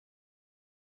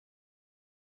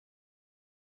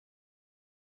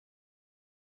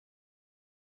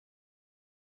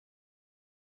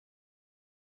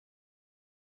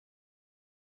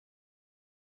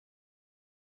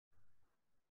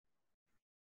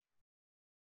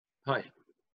Hi,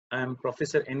 I am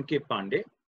Professor N.K. Pandey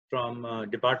from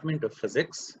Department of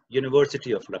Physics,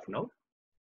 University of Lucknow.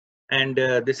 And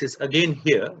this is again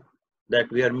here that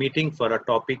we are meeting for a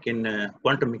topic in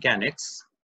quantum mechanics.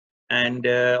 And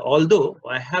although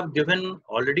I have given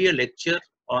already a lecture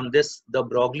on this, the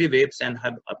Broglie waves, and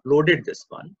have uploaded this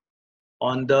one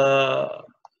on the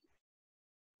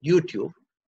YouTube,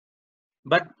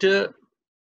 but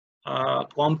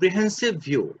comprehensive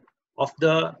view of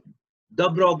the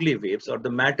Broglie waves or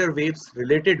the matter waves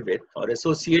related with or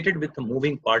associated with the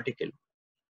moving particle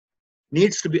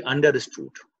needs to be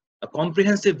understood. A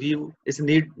comprehensive view is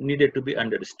needed to be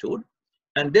understood,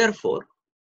 and therefore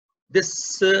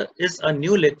this is a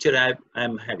new lecture I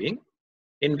am having,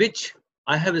 in which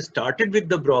I have started with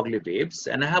the Broglie waves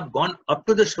and I have gone up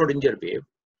to the Schrodinger wave,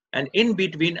 and in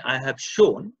between I have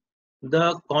shown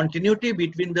the continuity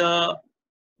between the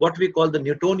what we call the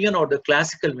Newtonian or the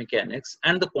classical mechanics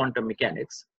and the quantum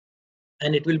mechanics.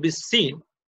 And it will be seen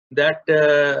that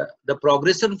the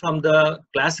progression from the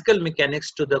classical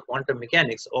mechanics to the quantum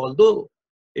mechanics, although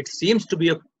it seems to be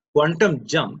a quantum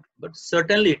jump, but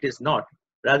certainly it is not.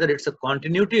 Rather, it's a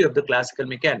continuity of the classical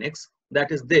mechanics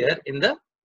that is there in the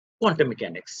quantum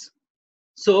mechanics.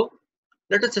 So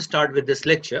let us start with this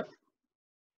lecture.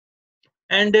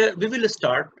 And we will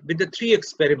start with the three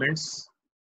experiments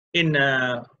in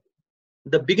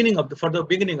the beginning of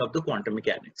the quantum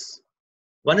mechanics.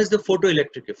 One is the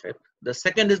photoelectric effect, the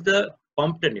second is the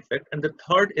Compton effect, and the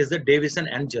third is the Davisson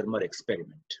and Germer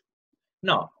experiment.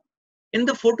 Now, in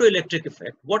the photoelectric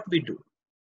effect, what we do?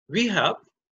 We have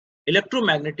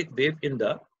electromagnetic wave in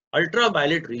the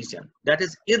ultraviolet region that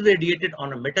is irradiated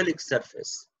on a metallic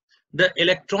surface. The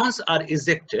electrons are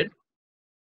ejected,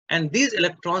 and these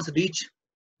electrons reach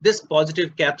this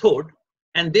positive cathode,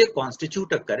 and they constitute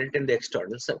a current in the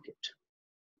external circuit.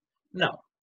 Now,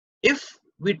 if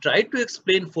we try to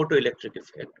explain photoelectric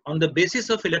effect on the basis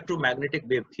of electromagnetic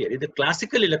wave theory, the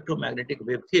classical electromagnetic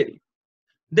wave theory,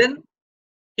 then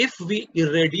if we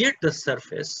irradiate the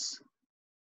surface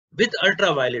with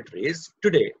ultraviolet rays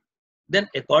today, then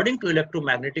according to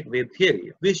electromagnetic wave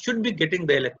theory, we should be getting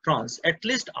the electrons at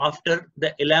least after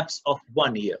the elapse of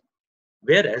 1 year.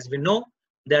 Whereas we know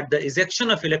that the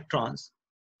ejection of electrons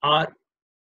are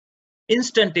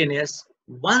instantaneous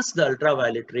once the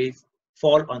ultraviolet rays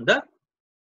fall on the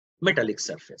metallic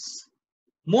surface.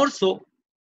 More so,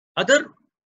 other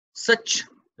such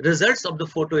results of the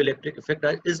photoelectric effect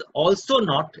is also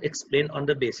not explained on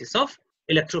the basis of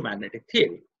electromagnetic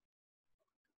theory.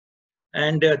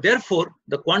 And therefore,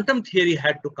 the quantum theory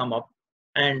had to come up,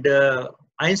 and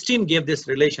Einstein gave this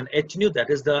relation h nu, that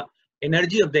is the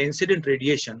energy of the incident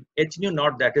radiation, h nu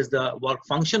naught, that is the work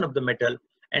function of the metal,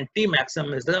 and T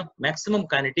maximum is the maximum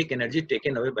kinetic energy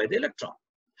taken away by the electron.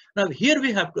 Now here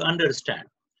we have to understand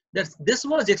that this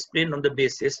was explained on the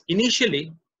basis,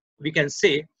 initially we can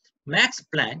say Max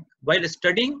Planck, while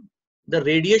studying the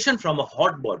radiation from a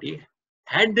hot body,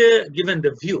 had given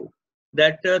the view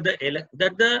that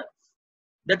the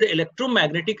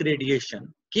electromagnetic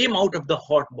radiation came out of the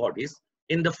hot bodies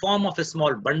in the form of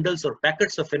small bundles or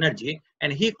packets of energy,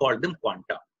 and he called them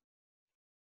quanta.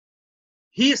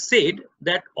 He said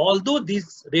that although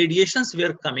these radiations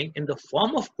were coming in the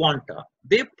form of quanta,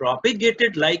 they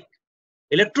propagated like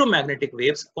electromagnetic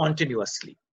waves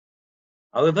continuously.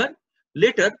 However,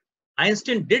 later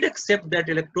Einstein did accept that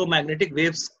electromagnetic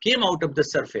waves came out of the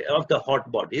surface of the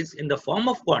hot bodies in the form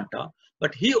of quanta,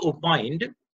 but he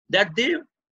opined that they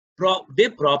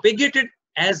propagated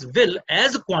as well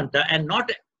as quanta and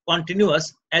not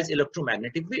continuous as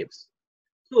electromagnetic waves.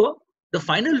 So the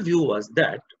final view was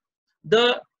that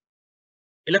the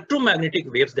electromagnetic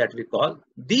waves that we call,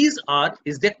 these are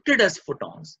ejected as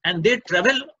photons, and they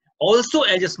travel also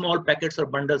as small packets or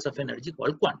bundles of energy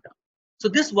called quanta. So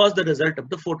this was the result of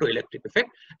the photoelectric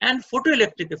effect, and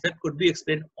photoelectric effect could be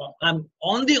explained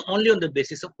only on the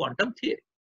basis of quantum theory.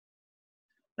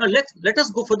 Now let us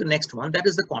go for the next one, that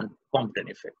is the Compton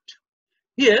effect.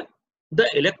 Here the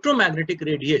electromagnetic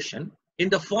radiation in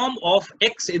the form of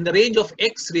X, in the range of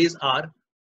X rays, are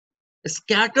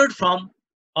scattered from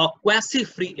a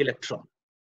quasi-free electron,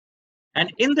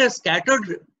 and in the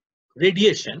scattered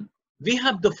radiation we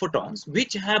have the photons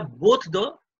which have both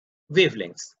the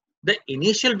wavelengths, the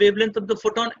initial wavelength of the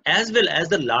photon as well as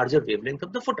the larger wavelength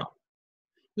of the photon.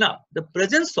 Now the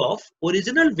presence of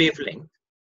original wavelength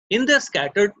in the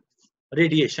scattered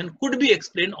radiation could be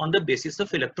explained on the basis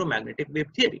of electromagnetic wave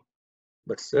theory,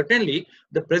 but certainly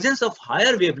the presence of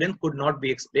higher wavelength could not be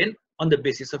explained on the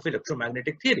basis of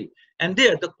electromagnetic theory. And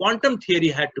there the quantum theory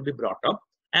had to be brought up,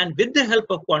 and with the help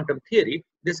of quantum theory,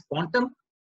 this Compton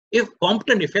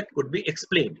effect could be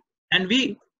explained. And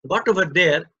we got over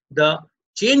there the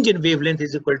change in wavelength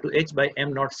is equal to h by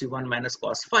m naught c1 minus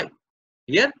cos phi.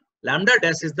 Here lambda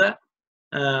dash is the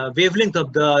wavelength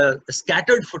of the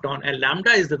scattered photon and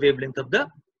lambda is the wavelength of the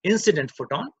incident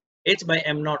photon. H by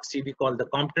m naught c we call the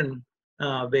Compton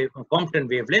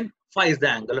wavelength. Phi is the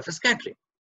angle of scattering.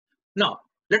 Now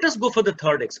let us go for the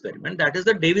third experiment, that is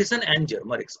the Davisson and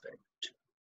Germer experiment.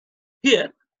 Here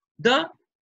the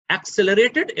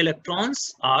accelerated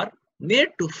electrons are made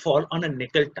to fall on a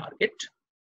nickel target,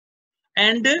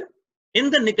 and in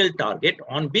the nickel target,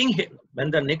 on being hit,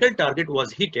 when the nickel target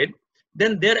was heated,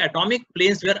 then their atomic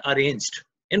planes were arranged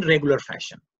in regular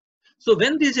fashion. So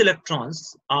when these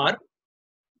electrons are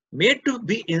made to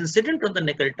be incident on the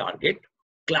nickel target,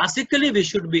 classically we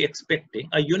should be expecting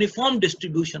a uniform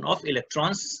distribution of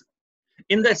electrons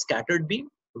in the scattered beam,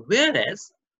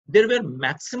 whereas there were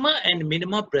maxima and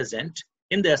minima present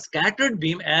in the scattered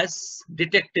beam as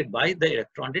detected by the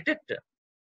electron detector.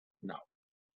 Now,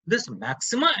 this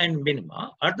maxima and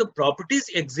minima are the properties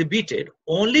exhibited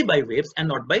only by waves and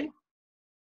not by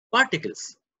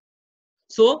particles.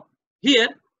 So here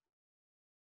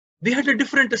we had a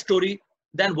different story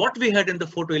than what we had in the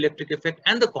photoelectric effect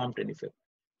and the Compton effect.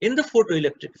 In the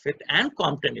photoelectric effect and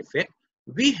Compton effect,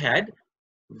 we had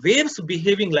waves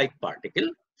behaving like particle,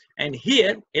 and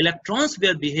here electrons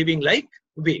were behaving like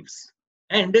waves.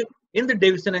 And in the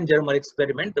Davisson and Germer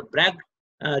experiment, the Bragg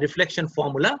reflection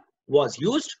formula was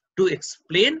used to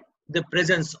explain the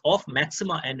presence of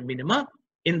maxima and minima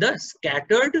in the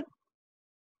scattered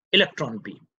electron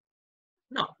beam.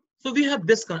 Now, so we have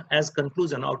this as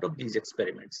conclusion out of these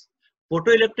experiments: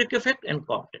 photoelectric effect and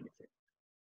Compton effect.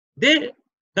 They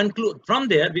conclude, from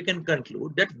there we can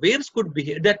conclude that waves could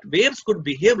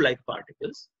behave like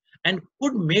particles and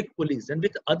could make collision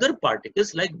with other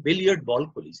particles like billiard ball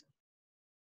collision.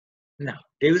 Now,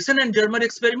 Davisson and Germer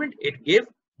experiment, it gave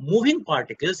moving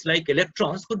particles like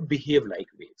electrons could behave like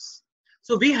waves.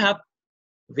 So we have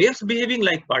waves behaving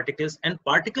like particles and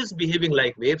particles behaving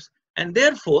like waves, and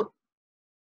therefore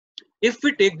if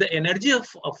we take the energy of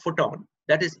a photon,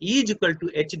 that is E is equal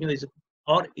to h nu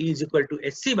or E is equal to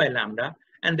hc by lambda,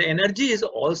 and the energy is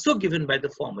also given by the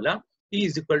formula E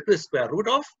is equal to square root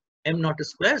of m naught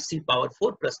square c power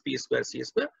 4 plus p square c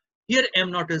square. Here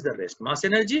m naught is the rest mass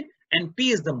energy and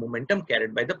p is the momentum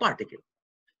carried by the particle.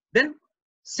 Then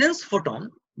since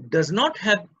photon does not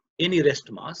have any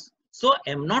rest mass, so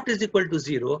m naught is equal to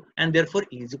 0 and therefore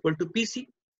E is equal to pc.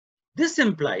 This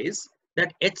implies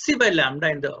that hc by lambda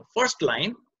in the first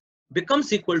line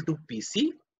becomes equal to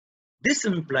pc. This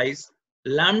implies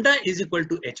lambda is equal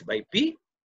to h by p.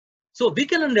 So we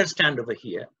can understand over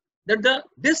here that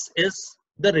this is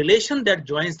the relation that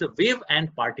joins the wave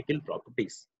and particle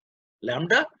properties.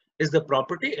 Lambda is the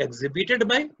property exhibited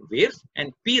by waves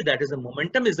and p, that is the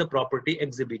momentum, is the property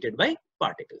exhibited by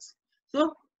particles.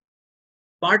 So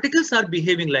particles are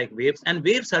behaving like waves and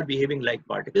waves are behaving like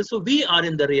particles. So we are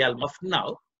in the realm of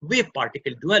now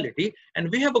wave-particle duality, and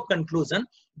we have a conclusion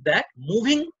that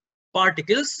moving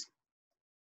particles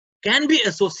can be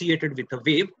associated with a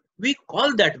wave. We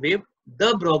call that wave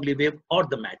the Broglie wave or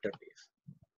the matter wave.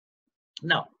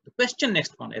 Now, the question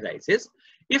next one arises: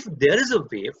 if there is a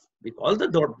wave, we call the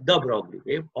Broglie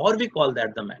wave, or we call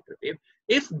that the matter wave.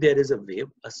 If there is a wave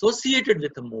associated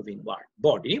with a moving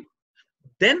body,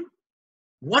 then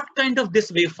what kind of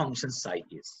this wave function psi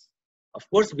is? Of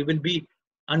course, we will be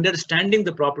understanding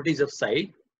the properties of psi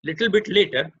little bit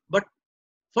later, but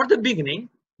for the beginning,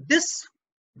 this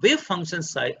wave function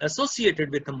psi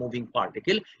associated with a moving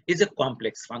particle is a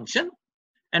complex function,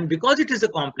 and because it is a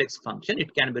complex function,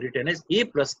 it can be written as a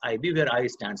plus ib, where I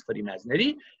stands for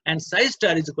imaginary and psi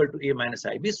star is equal to a minus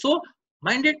ib. So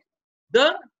mind it,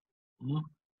 the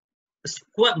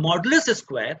modulus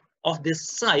square of this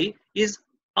psi is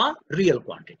a real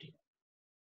quantity.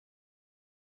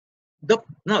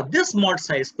 Now this mod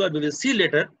psi square, we will see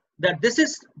later that this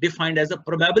is defined as a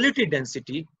probability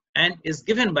density and is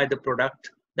given by the product,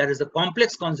 that is the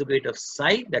complex conjugate of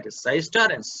psi, that is psi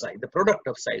star and psi, the product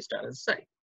of psi star and psi.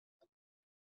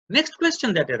 Next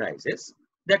question that arises,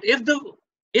 that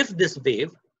if this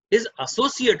wave is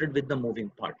associated with the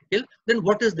moving particle, then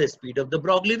what is the speed of the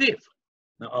Broglie wave?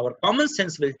 Now our common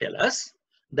sense will tell us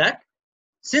that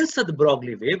since the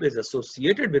Broglie wave is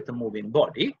associated with a moving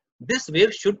body, this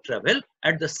wave should travel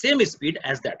at the same speed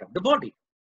as that of the body.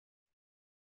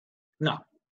 Now,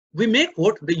 we may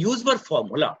quote the usual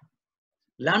formula.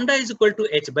 Lambda is equal to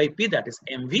h by p, that is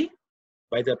mv,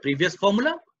 by the previous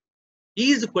formula.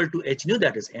 E is equal to h nu,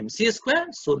 that is mc square.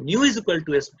 So nu is equal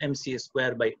to mc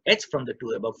square by h from the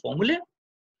two above formula.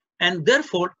 And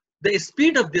therefore, the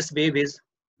speed of this wave is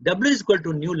w is equal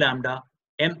to nu lambda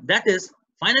m, that is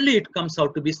finally it comes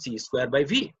out to be c square by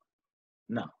v.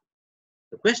 Now,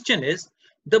 the question is,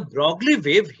 the Broglie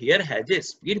wave here has a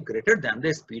speed greater than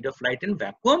the speed of light in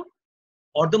vacuum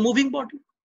or the moving body?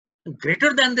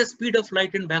 Greater than the speed of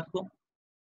light in vacuum.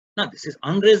 Now, this is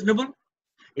unreasonable.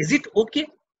 Is it okay?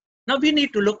 Now, we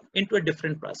need to look into a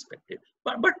different perspective.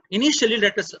 But initially,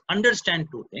 let us understand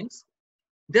two things.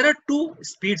 There are two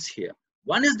speeds here.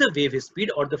 One is the wave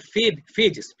speed or the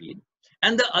phase speed,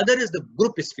 and the other is the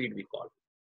group speed we call.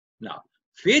 Now,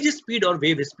 phase speed or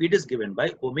wave speed is given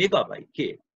by omega by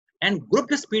k, and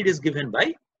group speed is given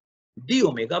by d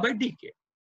omega by dk.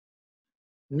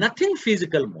 Nothing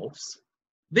physical moves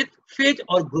with phase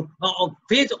or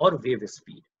phase or wave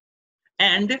speed,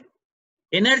 and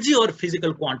energy or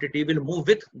physical quantity will move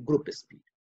with group speed.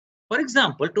 For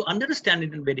example, to understand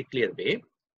it in a very clear way,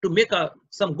 to make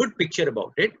some good picture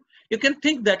about it, you can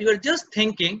think that you are just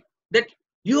thinking that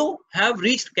you have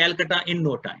reached Calcutta in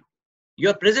no time. You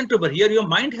are present over here, your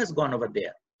mind has gone over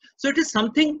there. So it is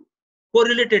something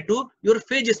correlated to your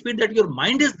phase speed, that your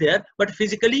mind is there, but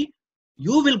physically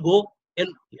you will go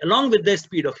along with the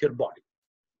speed of your body.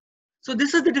 So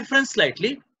this is the difference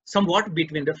slightly, somewhat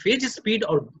between the phase speed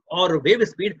or wave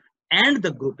speed and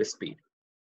the group speed.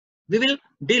 We will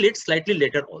deal it slightly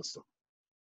later also.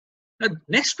 Now,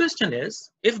 next question is,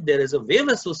 if there is a wave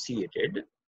associated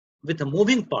with a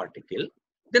moving particle,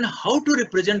 then how to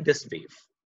represent this wave?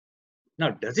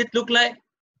 Now, does it look like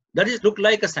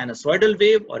a sinusoidal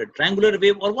wave or a triangular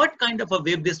wave, or what kind of a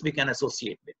wave this we can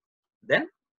associate with? Then,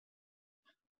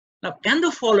 now, can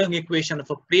the following equation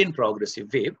of a plane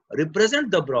progressive wave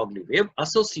represent the Broglie wave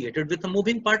associated with a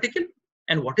moving particle?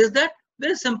 And what is that?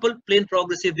 Very simple, plane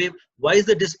progressive wave. Y is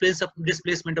the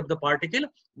displacement of the particle.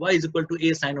 Y is equal to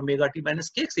a sine omega t minus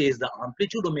kx. A is the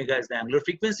amplitude, omega is the angular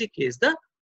frequency, k is the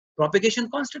propagation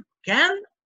constant. Can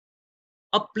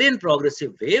a plane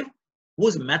progressive wave,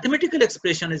 whose mathematical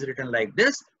expression is written like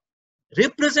this,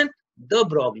 represent the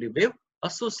Broglie wave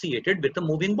associated with a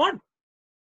moving body?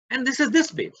 And this is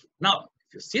this wave. Now,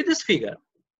 if you see this figure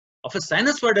of a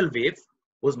sinusoidal wave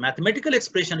whose mathematical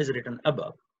expression is written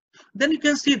above, then you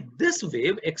can see this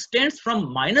wave extends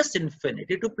from minus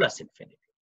infinity to plus infinity.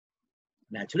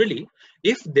 Naturally,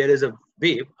 if there is a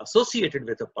wave associated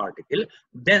with a particle,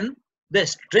 then the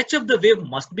stretch of the wave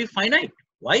must be finite.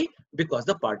 Why? Because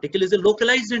the particle is a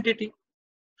localized entity.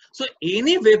 So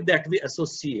any wave that we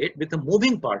associate with a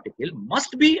moving particle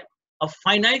must be a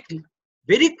finite,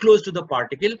 very close to the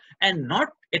particle, and not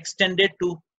extended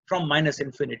from minus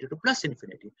infinity to plus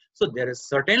infinity. So there is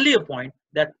certainly a point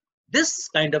that this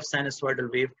kind of sinusoidal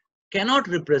wave cannot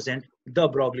represent the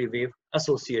Broglie wave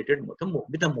associated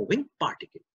with a moving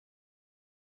particle.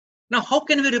 Now, how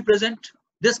can we represent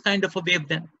this kind of a wave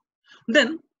then?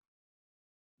 Then,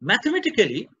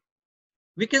 mathematically,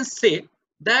 we can say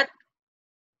that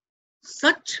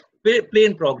such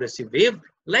plane progressive wave,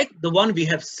 like the one we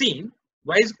have seen,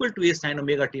 y is equal to a sine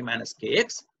omega t minus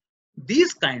kx,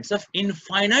 these kinds of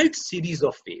infinite series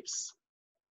of waves,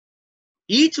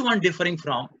 each one differing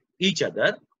from each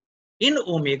other in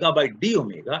omega by d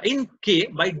omega, in k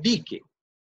by dk.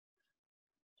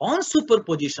 On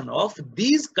superposition of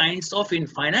these kinds of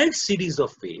infinite series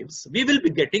of waves, we will be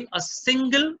getting a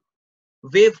single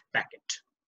wave packet.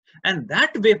 And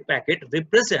that wave packet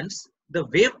represents the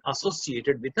wave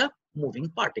associated with a moving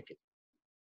particle.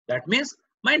 That means,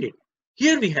 mind it,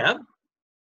 here we have,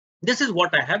 this is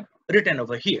what I have written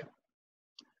over here.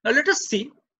 Now let us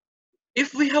see,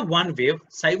 if we have one wave,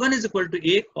 psi 1 is equal to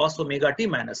a cos omega t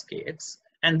minus kx,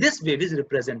 and this wave is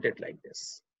represented like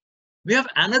this. We have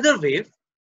another wave,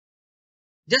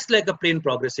 just like a plane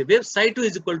progressive wave, psi 2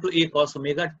 is equal to a cos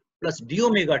omega plus d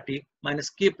omega t minus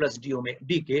k plus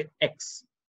dk x.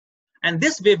 And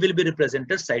this wave will be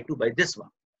represented psi 2 by this one.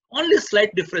 Only a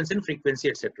slight difference in frequency,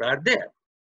 etc. are there.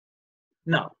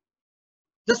 Now,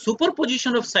 the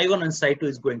superposition of psi 1 and psi 2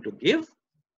 is going to give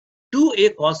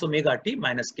 2a cos omega t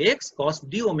minus kx cos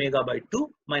d omega by 2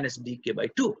 minus dk by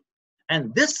 2.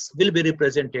 And this will be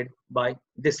represented by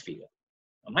this figure.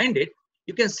 Now, mind it,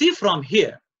 you can see from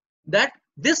here that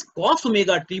this cos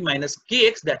omega t minus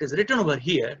kx that is written over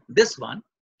here, this one,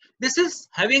 this is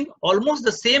having almost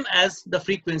the same as the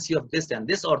frequency of this and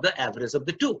this, or the average of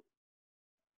the two.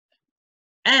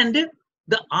 And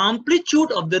the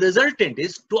amplitude of the resultant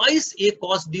is twice a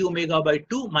cos d omega by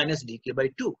 2 minus dk by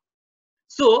 2.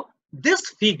 So this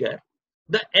figure,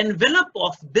 the envelope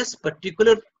of this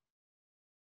particular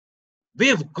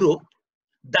wave group,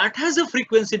 that has a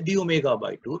frequency d omega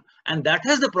by 2, and that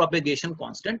has the propagation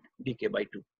constant dk by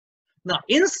 2. Now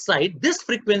inside, this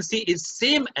frequency is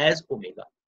same as omega.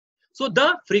 So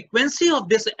the frequency of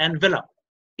this envelope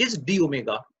is d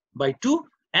omega by 2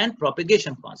 and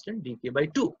propagation constant dk by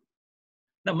 2.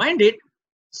 Now mind it,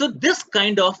 So this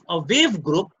kind of a wave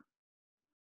group,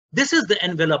 this is the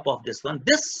envelope of this one.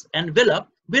 This envelope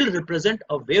will represent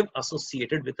a wave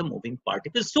associated with a moving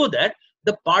particle, so that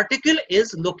the particle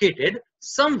is located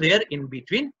somewhere in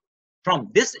between from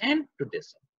this end to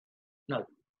this end. Now,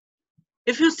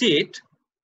 if you see it,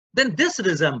 then this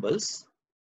resembles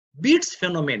Beats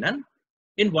phenomenon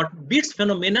in what? Beats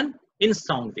phenomenon in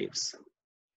sound waves,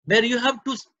 where you have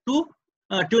two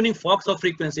tuning forks of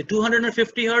frequency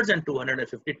 250 hertz and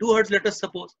 252 hertz. Let us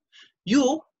suppose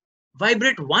you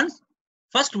vibrate once,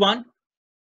 first one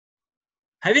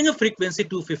having a frequency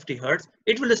 250 hertz,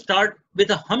 it will start with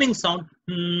a humming sound.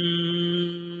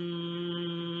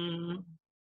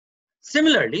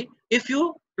 Similarly, if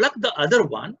you pluck the other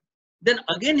one, then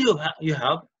again you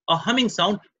have a humming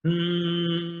sound,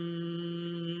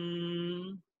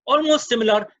 almost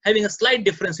similar, having a slight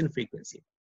difference in frequency.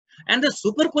 And the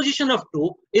superposition of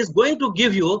two is going to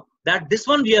give you that this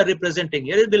one we are representing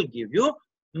here, it will give you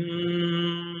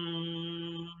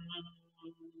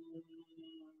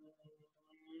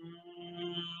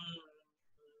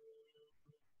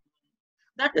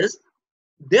that is,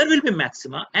 there will be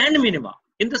maxima and minima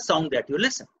in the sound that you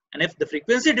listen. And if the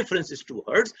frequency difference is 2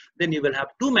 hertz, then you will have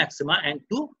 2 maxima and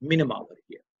 2 minima over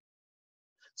here.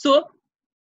 So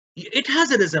it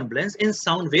has a resemblance in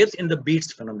sound waves in the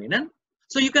beats phenomenon.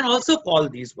 So you can also call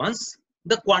these ones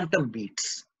the quantum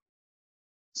beats.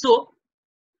 So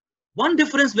one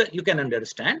difference you can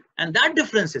understand, and that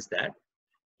difference is that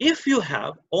if you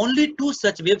have only 2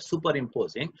 such waves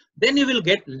superimposing, then you will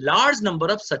get large number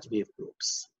of such wave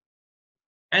groups.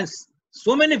 And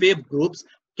so many wave groups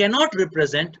cannot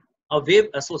represent a wave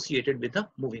associated with a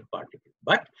moving particle.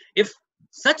 But if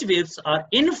such waves are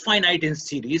infinite in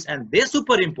series and they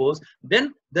superimpose,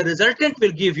 then the resultant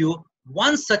will give you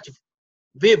one such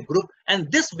wave group,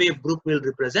 and this wave group will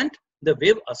represent the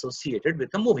wave associated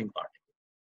with a moving particle.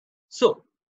 So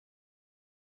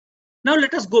now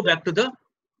let us go back to the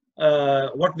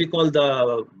what we call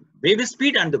the wave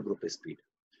speed and the group speed.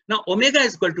 Now omega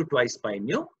is equal to twice pi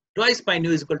nu. Twice pi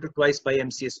nu is equal to twice pi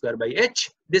mc square by h.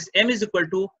 This m is equal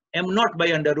to m naught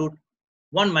by under root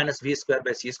 1 minus v square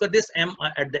by c square. This m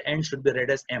at the end should be read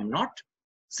as m naught.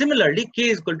 Similarly, k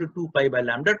is equal to 2 pi by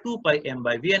lambda, 2 pi m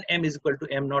by v, and m is equal to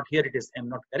m naught. Here it is m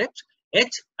naught, correct.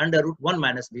 H under root 1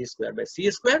 minus v square by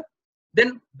c square.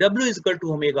 Then w is equal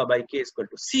to omega by k is equal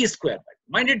to c square.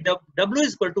 Mind it, w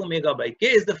is equal to omega by k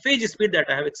is the phase speed that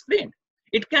I have explained.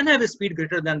 It can have a speed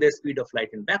greater than the speed of light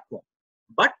in vacuum.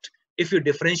 But if you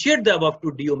differentiate the above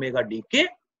to d omega dk,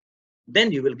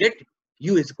 then you will get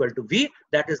u is equal to v.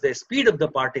 That is the speed of the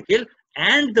particle,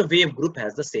 and the wave group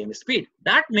has the same speed.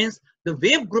 That means the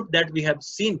wave group that we have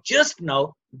seen just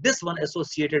now, this one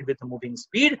associated with a moving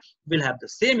speed, will have the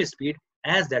same speed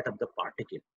as that of the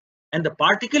particle. And the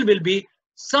particle will be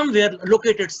somewhere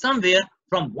located somewhere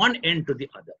from one end to the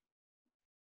other.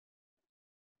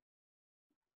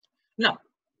 Now,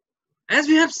 as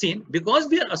we have seen, because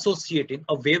we are associating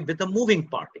a wave with a moving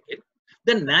particle,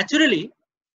 then naturally,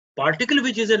 particle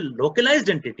which is a localized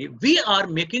entity, we are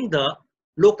making the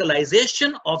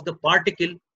localization of the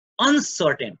particle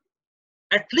uncertain,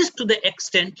 at least to the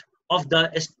extent of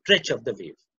the stretch of the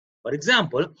wave. For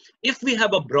example, if we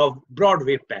have a broad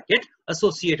wave packet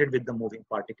associated with the moving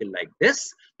particle like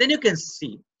this, then you can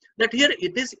see that here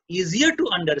it is easier to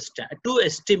understand, to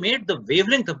estimate the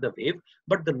wavelength of the wave,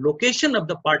 but the location of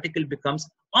the particle becomes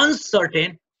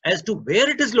uncertain as to where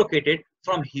it is located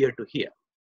from here to here.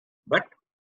 But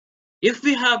if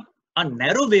we have a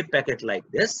narrow wave packet like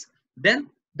this, then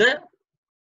the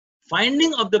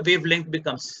finding of the wavelength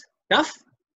becomes tough,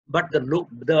 but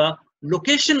the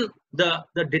location, the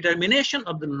determination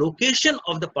of the location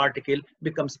of the particle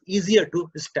becomes easier to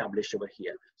establish over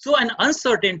here. So an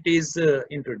uncertainty is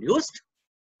introduced.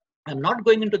 I'm not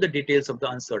going into the details of the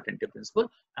uncertainty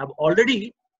principle. I've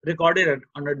already recorded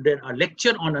a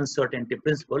lecture on uncertainty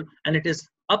principle, and it is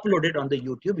uploaded on the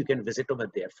YouTube. You can visit over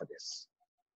there for this.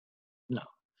 Now,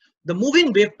 the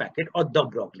moving wave packet or the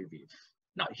Broglie wave.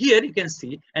 Now here you can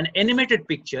see an animated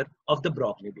picture of the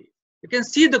Broglie wave. You can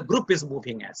see the group is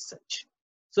moving as such.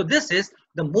 So this is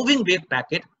the moving wave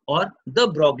packet or the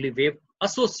Broglie wave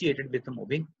associated with a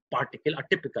moving particle, a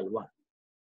typical one.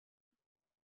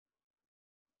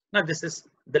 Now this is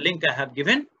the link I have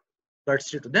given,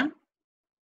 courtesy to them.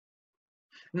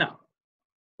 Now,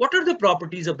 what are the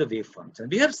properties of the wave function?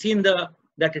 We have seen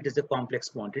that it is a complex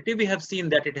quantity. We have seen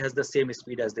that it has the same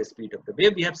speed as the speed of the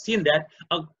wave. We have seen that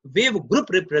a wave group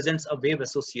represents a wave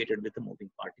associated with a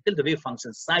moving particle. The wave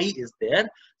function psi is there.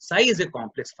 Psi is a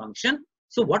complex function.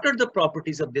 So what are the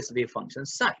properties of this wave function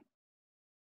psi?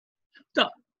 So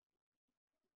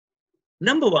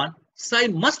Number one, psi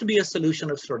must be a solution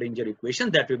of Schrodinger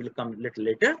equation, that we will come a little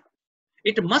later.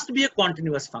 It must be a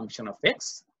continuous function of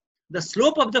x. The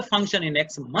slope of the function in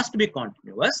x must be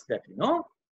continuous, that we know.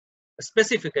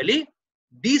 Specifically,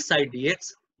 d psi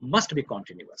dx must be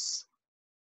continuous.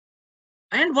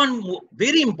 And one more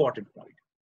very important point.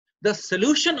 The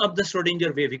solution of the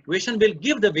Schrodinger wave equation will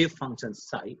give the wave function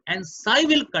psi, and psi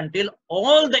will contain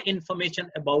all the information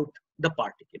about the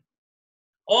particle.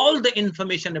 All the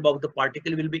information about the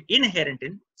particle will be inherent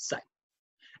in psi.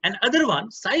 And other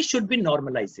one, psi should be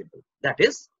normalizable. That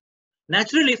is,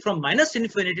 naturally from minus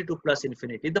infinity to plus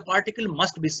infinity, the particle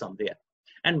must be somewhere.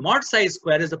 And mod psi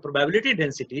square is the probability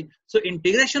density. So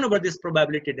integration over this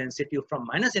probability density from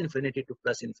minus infinity to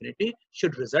plus infinity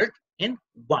should result in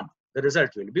 1. The result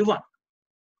will be 1.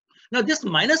 Now this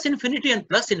minus infinity and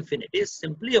plus infinity is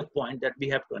simply a point that we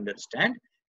have to understand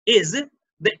is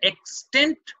the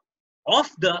extent of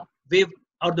the wave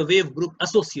or the wave group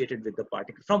associated with the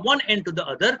particle. From one end to the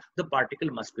other, the particle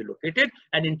must be located,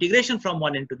 and integration from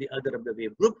one end to the other of the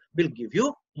wave group will give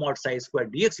you mod psi square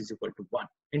dx is equal to 1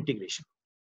 integration.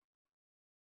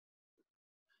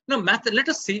 Now, let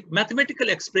us see mathematical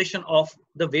expression of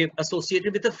the wave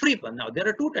associated with a free one. Now, there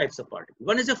are two types of particle.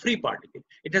 One is a free particle.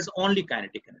 It has only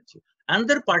kinetic energy.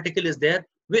 Another particle is there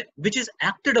which is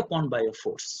acted upon by a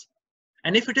force.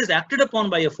 And if it is acted upon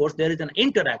by a force, there is an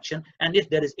interaction. And if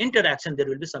there is interaction, there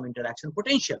will be some interaction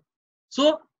potential.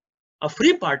 So, a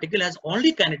free particle has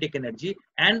only kinetic energy,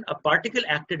 and a particle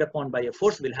acted upon by a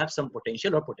force will have some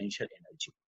potential or potential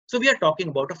energy. So, we are talking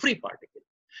about a free particle.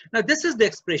 Now, this is the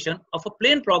expression of a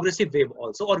plane progressive wave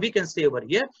also, or we can say over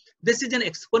here, this is an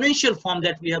exponential form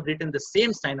that we have written the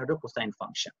same sine or the cosine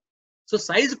function. So,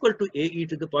 psi is equal to a e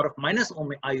to the power of minus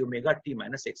I omega t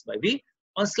minus x by v.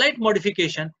 On slight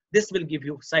modification, this will give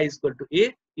you psi is equal to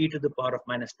a e to the power of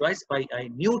minus twice pi I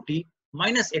nu t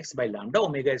minus x by lambda,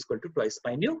 omega is equal to twice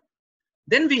pi nu.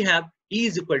 Then we have E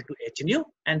is equal to h nu,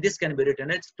 and this can be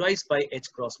written as twice pi h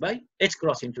cross by h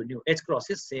cross into nu. H cross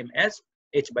is same as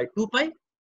h by 2 pi.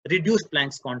 Reduced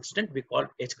Planck's constant we call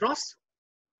h cross.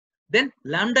 Then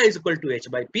lambda is equal to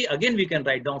h by p. Again we can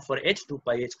write down for h 2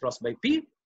 pi h cross by p.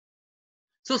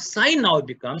 So psi now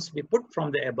becomes, we put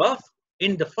from the above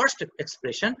in the first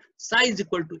expression, psi is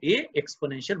equal to a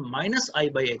exponential minus I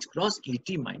by h cross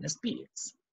et minus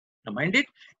px. Now mind it,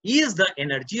 E is the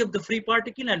energy of the free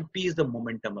particle and P is the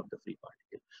momentum of the free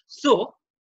particle. So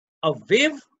a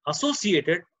wave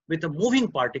associated with a moving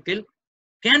particle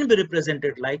can be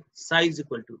represented like psi is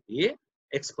equal to a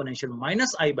exponential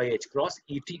minus I by h cross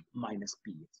et minus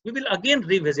px. We will again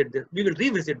revisit this. We will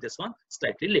revisit this one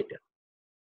slightly later.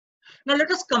 Now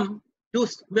let us come to,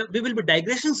 we will be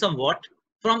digressing somewhat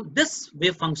from this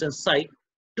wave function psi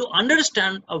to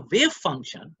understand a wave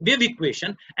function, wave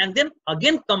equation, and then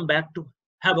again come back to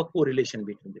have a correlation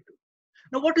between the two.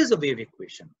 Now what is a wave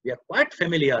equation? We are quite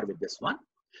familiar with this one.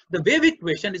 The wave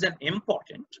equation is an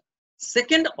important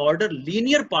second order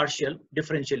linear partial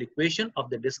differential equation of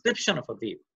the description of a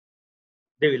wave.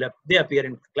 They appear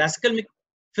in classical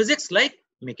physics like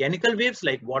mechanical waves,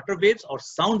 like water waves or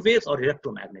sound waves or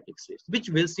electromagnetic waves, which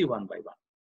we'll see one by one.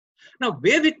 Now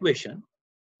wave equation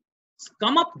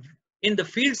come up in the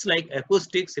fields like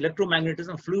acoustics,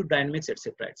 electromagnetism, fluid dynamics,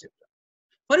 etc., etc.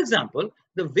 For example,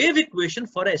 the wave equation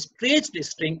for a stretched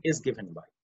string is given by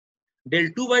del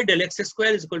 2y del x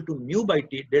square is equal to mu by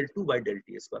t del 2y del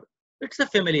t square. It's a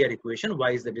familiar equation.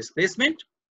 Y is the displacement,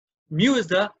 mu is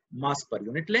the mass per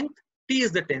unit length, t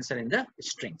is the tensor in the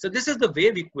string. So this is the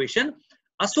wave equation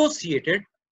associated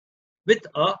with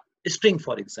a string,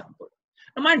 for example.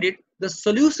 Now mind it, the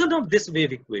solution of this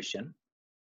wave equation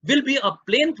will be a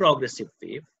plane progressive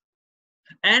wave,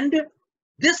 and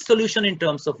this solution in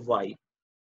terms of y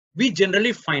we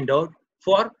generally find out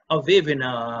for a wave in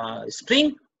a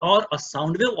string or a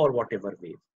sound wave or whatever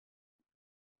wave.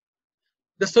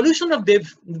 The solution of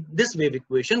this wave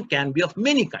equation can be of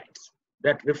many kinds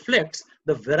that reflects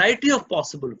the variety of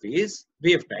possible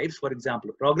wave types. For example,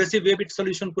 a progressive wave, its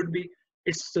solution could be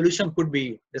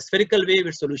a spherical wave,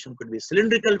 its solution could be a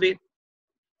cylindrical wave.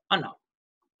 And now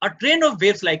a train of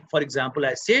waves, like for example,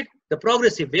 I said the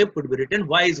progressive wave could be written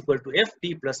y is equal to f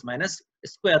t plus minus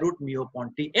square root mu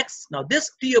upon t x. Now this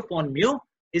t upon mu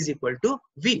is equal to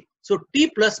v. So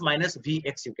t plus minus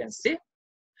vx you can say.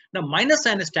 Now minus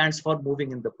sign stands for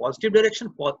moving in the positive direction,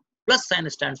 plus sign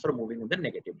stands for moving in the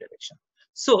negative direction.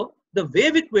 So the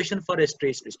wave equation for a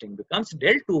stretched string becomes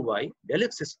del 2y del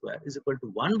x square is equal to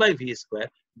 1 by v square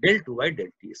del 2y del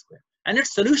t square. And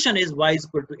its solution is y is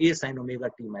equal to a sine omega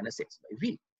t minus x by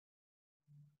v.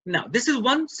 Now, this is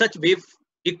one such wave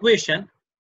equation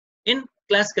in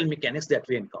classical mechanics that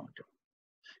we encounter.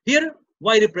 Here,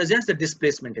 Y represents the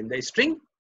displacement in the string.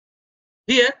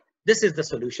 Here, this is the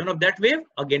solution of that wave.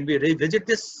 Again, we revisit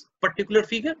this particular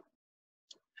figure.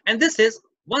 And this is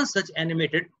one such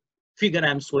animated figure I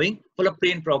am showing for a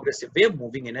plane progressive wave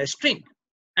moving in a string.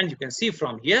 And you can see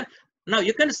from here, now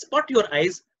you can spot your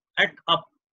eyes at a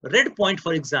red point,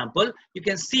 for example. You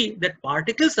can see that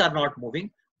particles are not moving.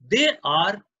 They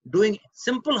are doing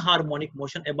simple harmonic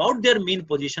motion about their mean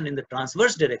position in the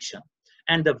transverse direction.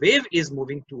 And the wave is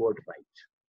moving toward right.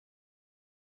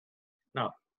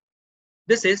 Now,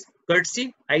 this is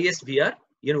courtesy ISVR,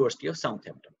 University of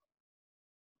Southampton.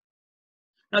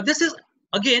 Now, this is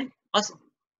again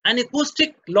an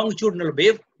acoustic longitudinal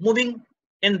wave moving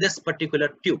in this particular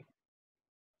tube.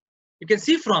 You can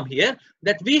see from here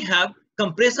that we have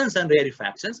compressions and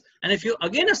rarefactions. And if you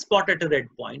again spot at a red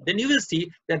point, then you will see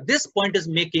that this point is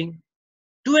making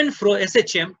to and fro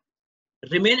SHM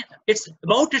remain, it's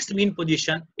about its mean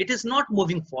position. It is not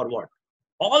moving forward.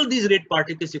 All these red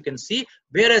particles you can see,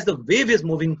 whereas the wave is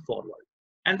moving forward.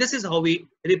 And this is how we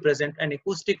represent an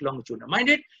acoustic longitudinal. Mind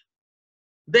it,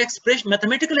 the expression,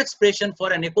 mathematical expression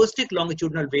for an acoustic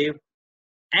longitudinal wave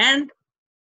and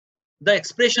the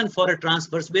expression for a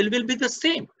transverse wave will be the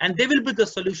same, and they will be the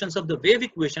solutions of the wave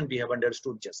equation we have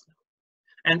understood just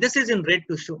now. And this is in red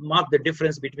to mark the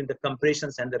difference between the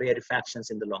compressions and the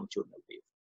rarefactions in the longitudinal wave.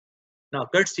 Now,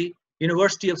 courtesy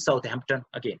University of Southampton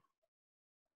again.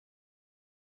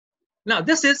 Now,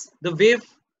 this is the wave.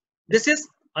 This is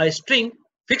a string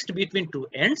fixed between two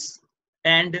ends,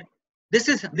 and this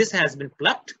has been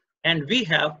plucked, and we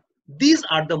have, these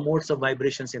are the modes of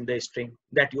vibrations in the string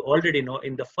that you already know.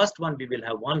 In the first one, we will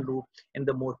have one loop. In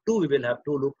the mode 2, we will have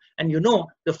two loops. And you know,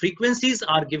 the frequencies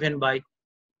are given by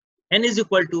n is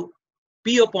equal to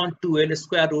p upon 2l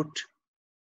square root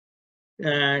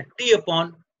t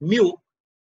upon mu.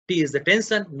 T is the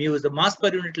tension, mu is the mass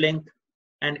per unit length,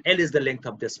 and L is the length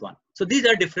of this one. So these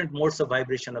are different modes of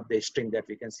vibration of the string that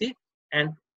we can see.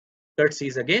 And courtesy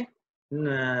is again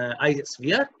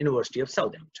ISVR, University of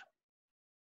Southampton.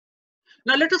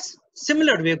 Now let us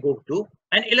similar way go to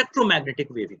an electromagnetic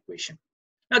wave equation.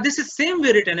 Now this is same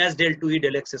way written as del 2E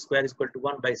del x square is equal to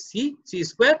 1 by c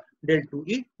square del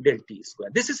 2E del t square.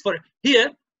 This is for,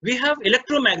 here we have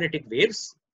electromagnetic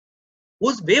waves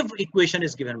whose wave equation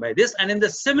is given by this, and in the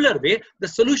similar way the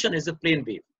solution is a plane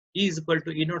wave. E is equal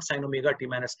to E naught sine omega t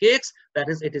minus kx. That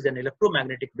is, it is an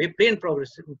electromagnetic wave, plane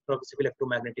progressive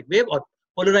electromagnetic wave, or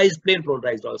polarized, plane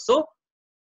polarized also,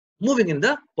 moving in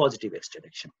the positive x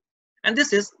direction. And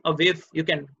this is a wave you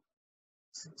can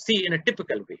see in a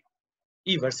typical way,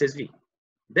 E versus V.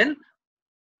 Then,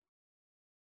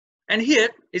 and here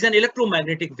is an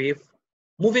electromagnetic wave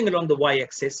moving along the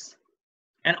y-axis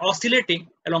and oscillating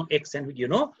along x. And you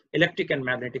know, electric and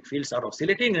magnetic fields are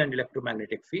oscillating in an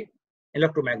electromagnetic field,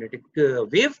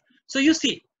 wave. So you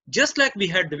see, just like we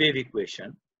had the wave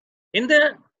equation in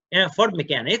the for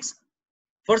mechanics,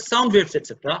 for sound waves,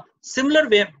 etc. Similar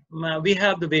way, we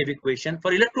have the wave equation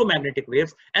for electromagnetic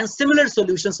waves, and similar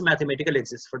solutions mathematical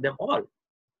exist for them all.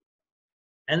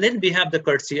 And then we have the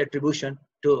courtesy attribution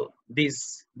to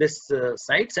these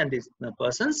sites and these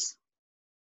persons,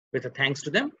 with a thanks to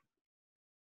them.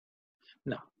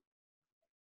 Now,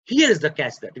 here is the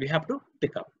catch that we have to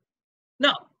pick up.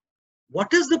 Now,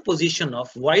 what is the position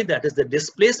of y, that is the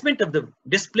displacement of the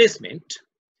displacement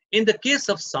in the case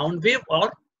of sound wave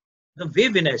or the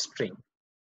wave in a string,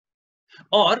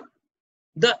 or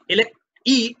the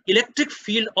electric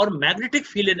field or magnetic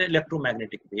field in an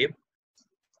electromagnetic wave?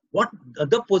 What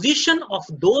the position of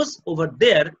those over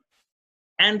there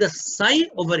and the psi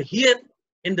over here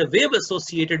in the wave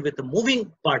associated with the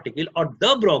moving particle or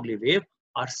the Broglie wave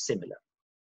are similar.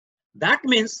 That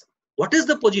means what is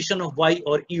the position of y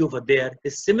or E over there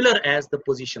is similar as the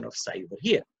position of psi over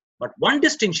here. But one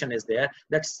distinction is there,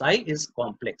 that psi is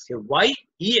complex. Here y,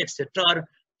 E, etc. are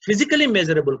physically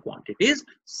measurable quantities.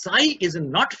 Psi is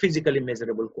not physically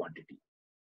measurable quantity.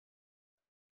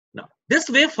 Now, this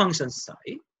wave function psi,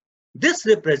 this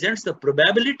represents the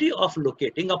probability of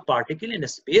locating a particle in a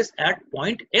space at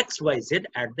point x, y, z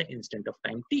at the instant of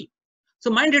time t. So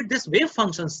mind it, this wave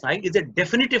function psi is a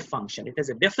definitive function. It has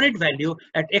a definite value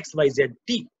at x, y, z,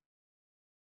 t.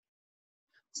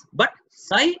 But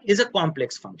psi is a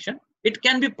complex function. It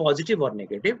can be positive or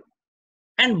negative.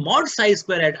 And mod psi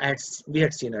square, as we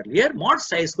had seen earlier, mod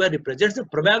psi square represents the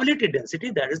probability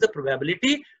density, that is the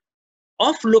probability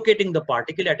of locating the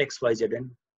particle at x, y, z,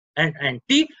 and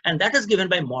t, and that is given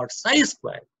by mod psi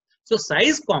square. So psi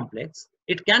is complex.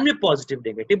 It can be positive,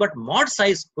 negative, but mod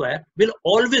psi square will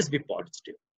always be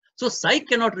positive. So psi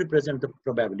cannot represent the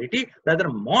probability, rather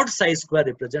mod psi square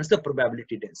represents the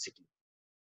probability density.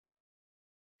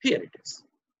 Here it is.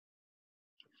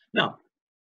 Now,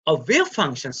 a wave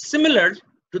function similar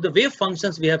to the wave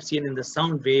functions we have seen in the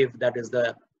sound wave, that is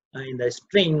the in the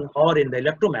string or in the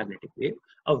electromagnetic wave,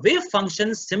 a wave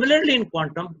function similarly in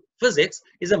quantum physics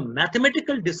is a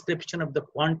mathematical description of the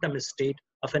quantum state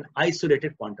of an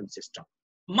isolated quantum system,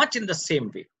 much in the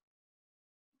same way.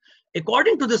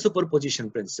 According to the superposition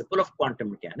principle of quantum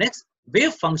mechanics,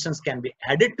 wave functions can be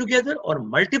added together or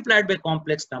multiplied by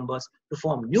complex numbers to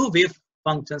form new wave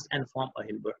functions and form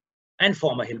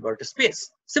a Hilbert space.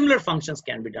 Similar functions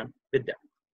can be done with them.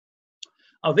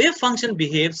 A wave function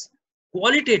behaves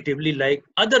qualitatively like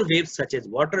other waves such as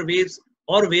water waves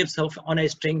or waves on a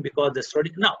string because the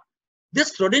Schrödinger. Now,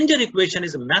 this Schrödinger equation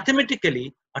is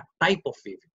mathematically a type of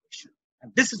wave equation.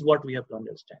 And this is what we have to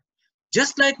understand.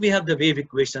 Just like we have the wave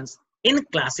equations in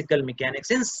classical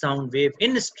mechanics, in sound wave,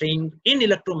 in string, in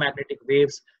electromagnetic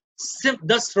waves,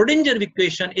 the Schrödinger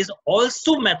equation is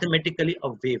also mathematically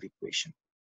a wave equation.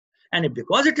 And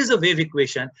because it is a wave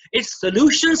equation, its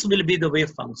solutions will be the wave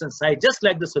function psi, just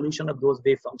like the solution of those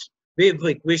wave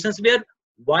equations where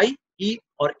y, e,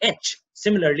 or h.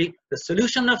 Similarly, the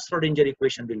solution of Schrödinger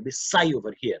equation will be psi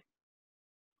over here.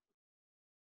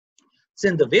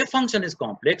 Since the wave function is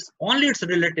complex, only its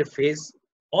relative phase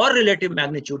or relative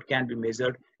magnitude can be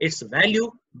measured. Its value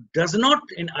does not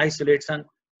in isolation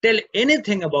tell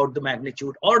anything about the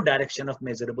magnitude or direction of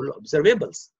measurable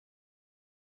observables.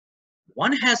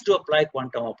 One has to apply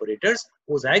quantum operators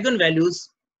whose eigenvalues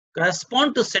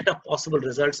correspond to set of possible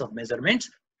results of measurements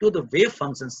to the wave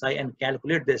function psi and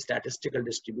calculate the statistical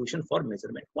distribution for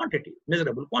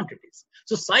measurable quantities.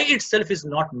 So psi itself is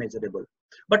not measurable,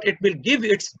 but it will give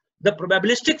the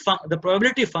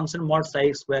probability function mod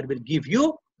psi square will give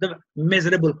you the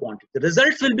measurable quantity. The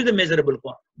results will be the measurable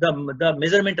the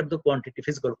measurement of the quantity,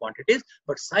 physical quantities,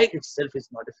 but psi itself is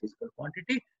not a physical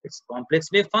quantity. It's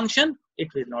complex wave function. You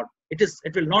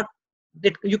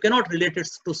cannot relate it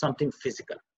to something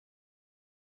physical.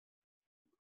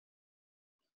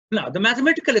 Now, the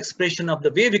mathematical expression of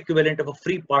the wave equivalent of a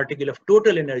free particle of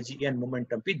total energy and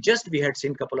momentum p, just we had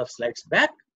seen a couple of slides back,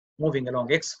 moving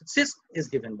along x-axis, is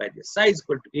given by this. Psi is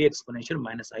equal to a exponential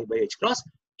minus I by h cross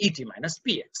et minus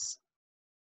px.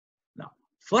 Now,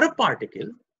 for a particle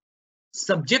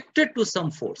subjected to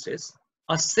some forces,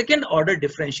 a second order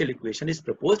differential equation is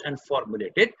proposed and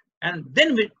formulated, and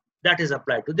then that is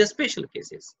applied to the special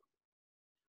cases.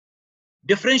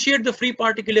 Differentiate the free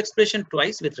particle expression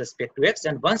twice with respect to x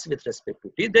and once with respect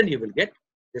to t, then you will get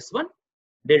this one.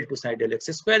 Del 2 psi del x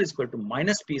square is equal to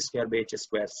minus p square by h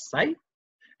square psi,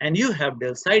 and you have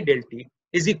del psi del t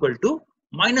is equal to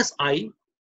minus I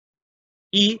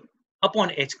e upon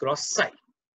h cross psi.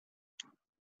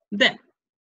 Then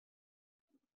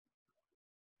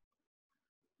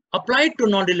applied to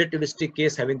non-relativistic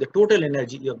case having the total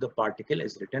energy of the particle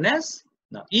is written as,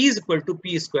 now E is equal to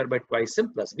P square by twice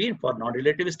m plus V. For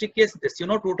non-relativistic case, this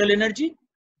total energy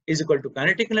is equal to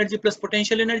kinetic energy plus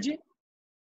potential energy.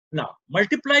 Now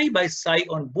multiply by psi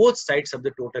on both sides of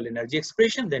the total energy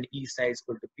expression, then E psi is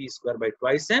equal to P square by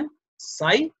twice m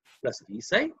psi plus V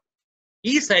psi.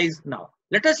 E psi is, now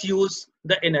let us use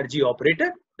the energy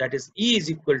operator, that is E is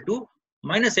equal to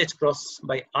minus h cross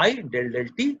by I del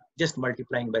t, just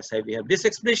multiplying by psi we have this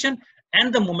expression,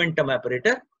 and the momentum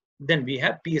operator, then we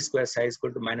have P square psi is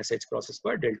equal to minus h cross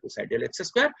square del 2 psi del x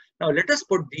square. Now let us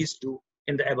put these two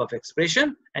in the above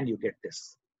expression and you get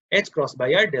this. H cross by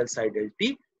I del psi del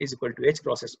t is equal to h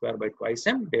cross square by twice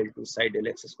m del 2 psi del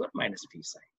x square minus p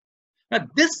psi. Now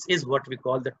this is what we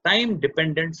call the time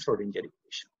dependent Schrodinger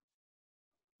equation.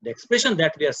 The expression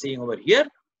that we are seeing over here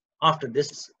after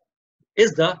this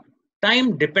is the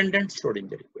time dependent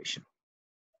Schrodinger equation.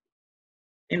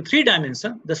 In 3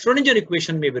 dimensions, the Schrodinger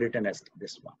equation may be written as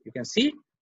this one. You can see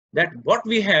that what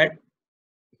we had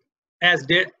as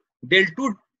del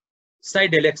 2 psi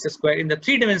del x square, in the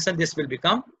 3 dimensions, this will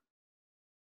become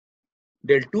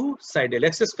del 2 psi del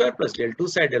x square plus del 2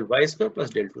 psi del y square plus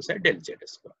del 2 psi del z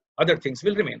square. Other things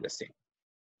will remain the same.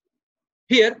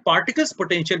 Here, particle's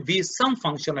potential V is some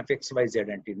function of x, y, z,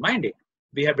 and t. Mind it,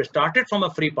 we have started from a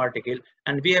free particle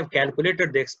and we have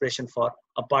calculated the expression for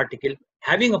a particle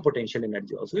having a potential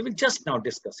energy also. We will just now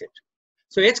discuss it.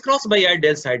 So h cross by I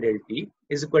del psi del t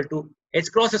is equal to h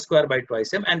cross square by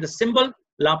twice m, and the symbol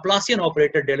Laplacian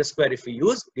operator del square if we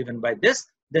use given by this,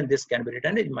 then this can be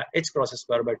written as h cross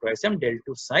square by twice m del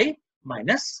 2 psi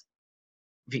minus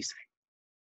v psi.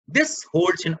 This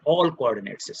holds in all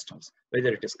coordinate systems,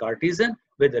 whether it is Cartesian,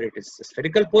 whether it is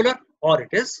spherical polar, or it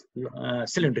is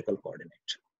cylindrical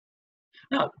coordinate.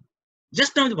 Now,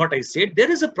 just now what I said, there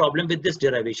is a problem with this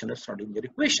derivation of Schrodinger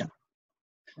equation.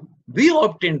 We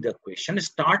obtained the equation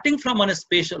starting from a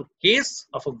special case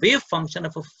of a wave function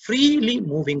of a freely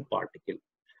moving particle,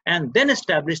 and then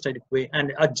established a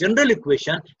general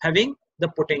equation having the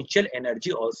potential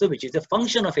energy also, which is a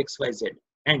function of x, y, z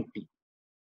and t.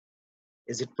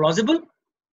 Is it plausible?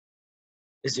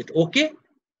 Is it okay?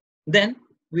 Then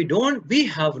we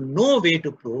have no way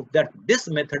to prove that this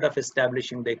method of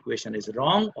establishing the equation is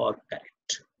wrong or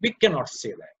correct. We cannot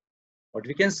say that. What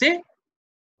we can say,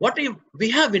 what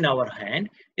we have in our hand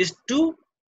is to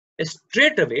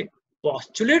straight away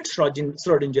postulate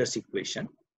Schrödinger's equation.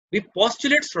 We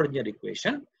postulate Schrödinger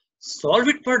equation, solve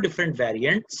it for different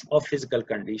variants of physical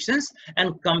conditions,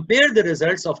 and compare the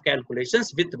results of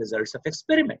calculations with results of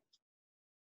experiment.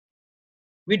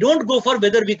 We don't go for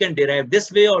whether we can derive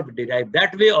this way or derive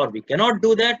that way, or we cannot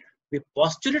do that. We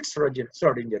postulate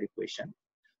Schrödinger equation,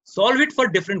 solve it for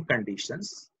different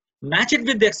conditions, match it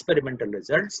with the experimental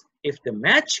results. If they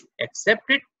match, accept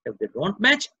it. If they don't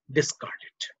match, discard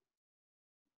it.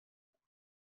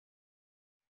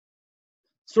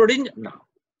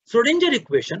 Schrödinger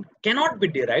equation cannot be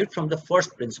derived from the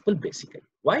first principle basically.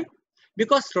 Why?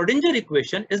 Because Schrödinger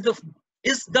equation is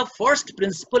the first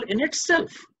principle in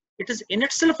itself. It is in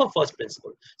itself a first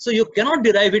principle. So you cannot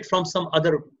derive it from some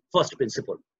other first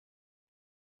principle.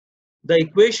 The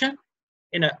equation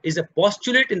is a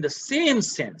postulate in the same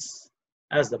sense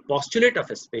as the postulate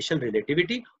of a special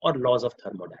relativity or laws of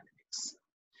thermodynamics.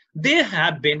 They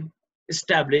have been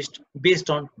established based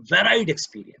on varied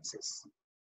experiences.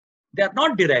 They are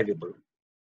not derivable.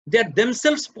 They are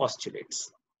themselves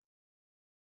postulates.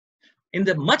 In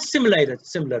the much similar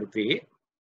way,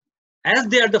 as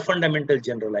they are the fundamental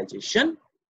generalization,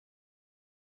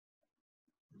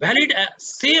 valid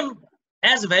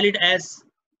as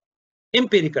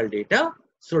empirical data,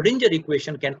 Schrödinger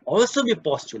equation can also be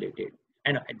postulated.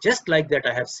 And just like that,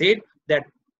 I have said that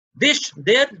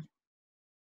their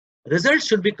results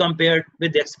should be compared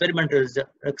with the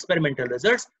experimental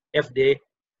results. If they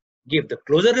give the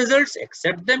closer results,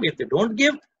 accept them. If they don't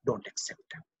give, don't accept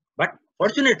them. But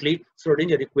fortunately,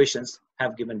 Schrödinger equations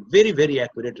have given very, very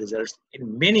accurate results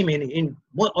in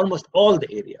almost all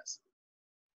the areas.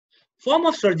 Form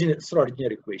of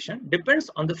Schrödinger equation depends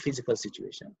on the physical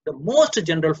situation. The most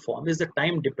general form is the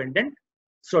time-dependent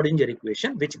Schrödinger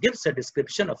equation, which gives a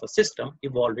description of a system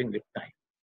evolving with time.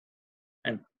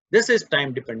 And this is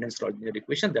time-dependent Schrödinger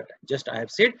equation that I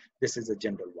have said. This is a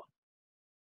general one.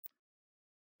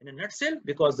 In a nutshell,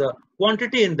 because the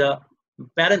quantity in the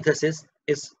parenthesis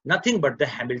is nothing but the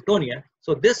Hamiltonian,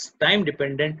 so this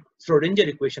time-dependent Schrödinger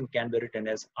equation can be written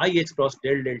as Ix cross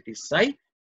del t psi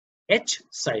h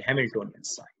psi Hamiltonian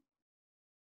psi.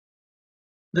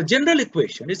 The general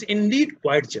equation is indeed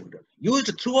quite general,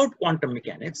 used throughout quantum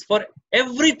mechanics for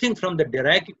everything from the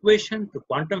Dirac equation to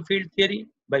quantum field theory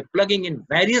by plugging in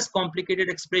various complicated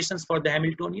expressions for the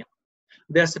Hamiltonian.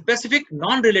 The specific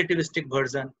non-relativistic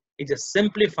version is a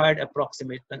simplified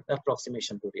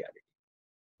approximation to reality,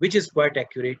 which is quite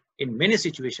accurate in many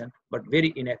situations, but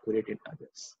very inaccurate in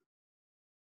others.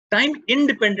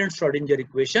 Time-independent Schrödinger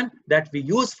equation that we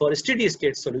use for a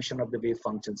steady-state solution of the wave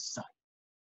function psi.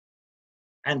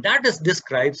 And that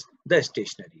describes the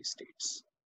stationary states.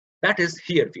 That is,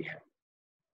 here we have.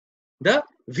 The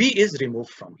V is removed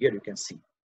from here, you can see.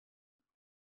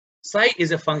 Psi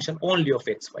is a function only of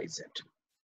x, y, z.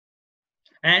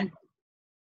 And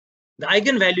the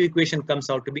eigenvalue equation comes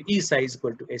out to be E psi is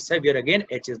equal to H psi, where again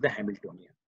H is the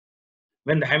Hamiltonian.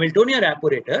 When the Hamiltonian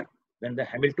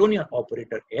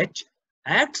operator H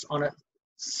acts on a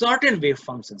certain wave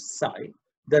function psi,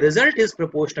 the result is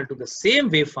proportional to the same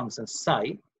wave function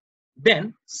psi,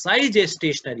 then psi is a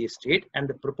stationary state and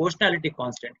the proportionality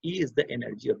constant E is the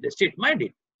energy of the state. Mind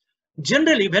it,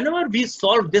 generally whenever we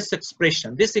solve this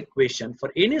equation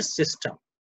for any system,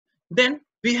 then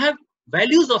we have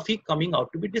values of E coming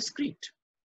out to be discrete.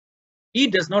 E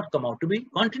does not come out to be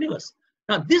continuous.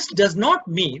 Now this does not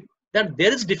mean that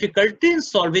there is difficulty in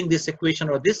solving this equation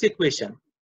or this equation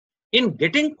in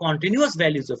getting continuous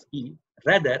values of E.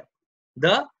 Rather,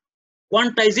 the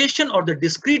quantization or the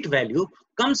discrete value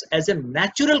comes as a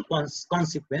natural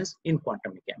consequence in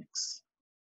quantum mechanics.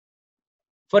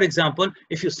 For example,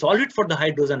 if you solve it for the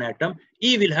hydrogen atom,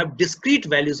 E will have discrete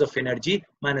values of energy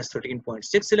minus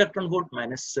 13.6 electron volt,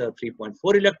 minus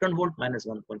 3.4 electron volt, minus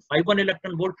 1.51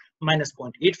 electron volt, minus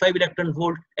 0.85 electron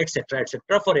volt, etc.,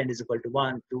 for n is equal to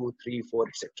 1, 2, 3, 4,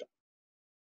 etc.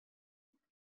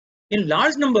 In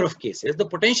large number of cases, the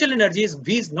potential energy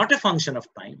V is not a function of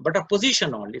time, but a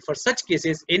position only. For such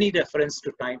cases, any reference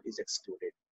to time is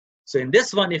excluded. So in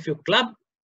this one, if you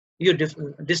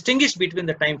distinguish between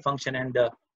the time function and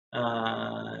the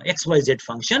xyz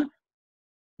function,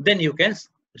 then you can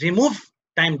remove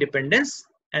time dependence,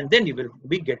 and then you will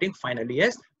be getting finally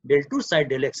as del 2 psi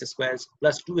del x squares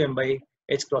plus 2m by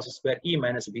h cross square E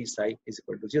minus V psi is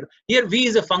equal to 0. Here V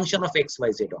is a function of x,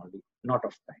 y, z only, not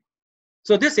of time.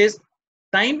 So this is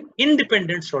time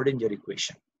independent Schrodinger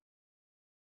equation.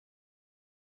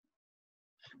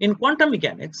 In quantum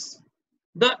mechanics,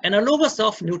 the analogous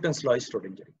of Newton's law is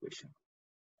Schrodinger equation.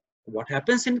 What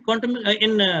happens in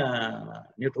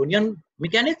Newtonian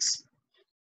mechanics?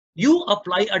 You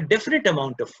apply a definite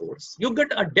amount of force, you get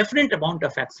a definite amount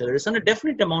of acceleration, a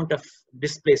definite amount of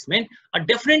displacement, a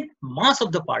definite mass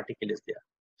of the particle is there.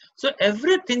 So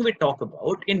everything we talk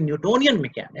about in Newtonian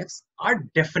mechanics are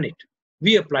definite.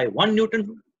 We apply 1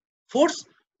 Newton force,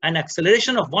 an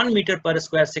acceleration of 1 meter per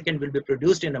square second will be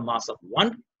produced in a mass of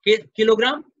 1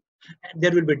 kilogram.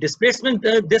 There will be displacement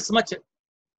this much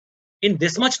in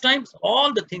this much time.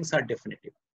 All the things are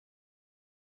definitive.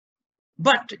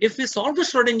 But if we solve the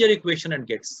Schrodinger equation and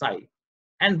get psi,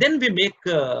 and then we make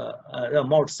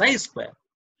mod psi square,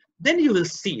 then you will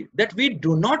see that we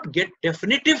do not get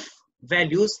definitive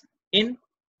values in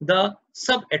the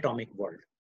subatomic world.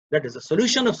 That is, the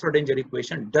solution of Schrodinger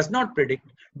equation does not predict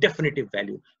definitive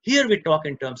value. Here we talk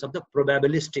in terms of the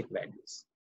probabilistic values.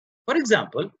 For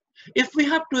example, if we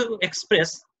have to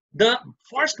express the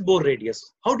first Bohr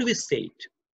radius, how do we say it?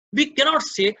 We cannot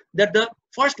say that the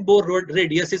first Bohr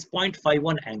radius is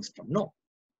 0.51 angstrom. No.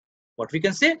 What we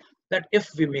can say that if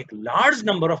we make large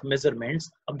number of measurements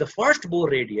of the first Bohr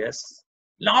radius,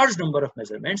 large number of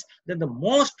measurements, then the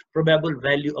most probable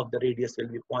value of the radius will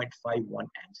be 0.51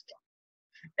 angstrom.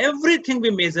 Everything we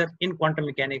measure in quantum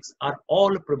mechanics are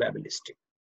all probabilistic.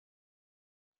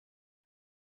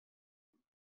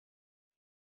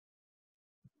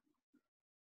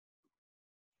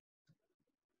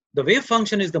 The wave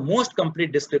function is the most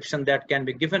complete description that can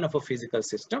be given of a physical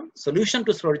system. Solution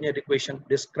to Schrodinger equation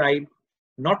describe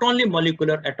not only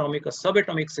molecular, atomic or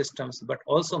subatomic systems, but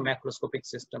also macroscopic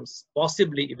systems,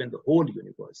 possibly even the whole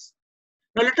universe.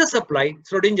 Now let us apply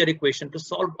Schrodinger equation to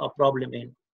solve a problem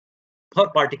in per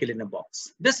particle in a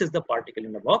box. This is the particle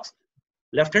in a box.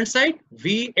 Left hand side,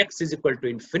 Vx is equal to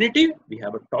infinity. We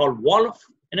have a tall wall of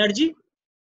energy.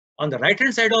 On the right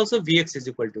hand side also, Vx is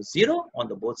equal to 0. On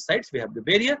the both sides, we have the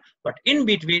barrier, but in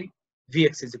between,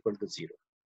 Vx is equal to 0.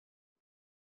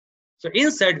 So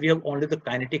inside, we have only the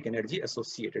kinetic energy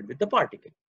associated with the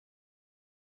particle.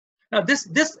 Now this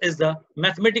is the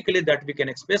mathematically that we can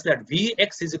express that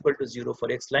Vx is equal to 0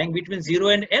 for x lying between 0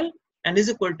 and L and is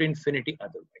equal to infinity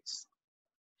otherwise.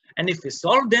 And if we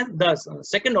solve then the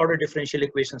second order differential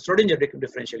equation, Schrodinger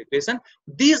differential equation,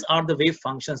 these are the wave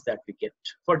functions that we get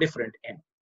for different n.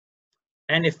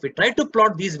 And if we try to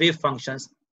plot these wave functions,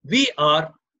 we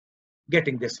are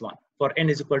getting this one. For n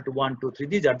is equal to 1, 2, 3,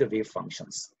 these are the wave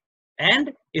functions.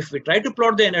 And if we try to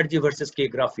plot the energy versus k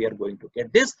graph, we are going to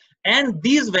get this. And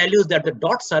these values that the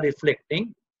dots are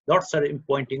reflecting, dots are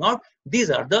pointing out,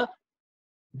 these are the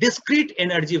discrete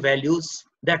energy values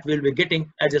that we'll be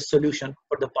getting as a solution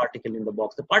for the particle in the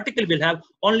box. The particle will have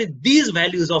only these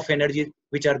values of energy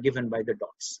which are given by the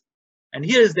dots. And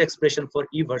here is the expression for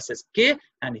E versus K,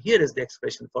 and here is the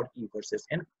expression for E versus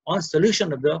N. On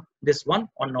solution of this one,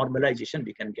 on normalization,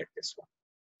 we can get this one.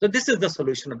 So this is the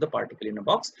solution of the particle in a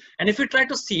box. And if we try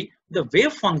to see the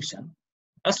wave function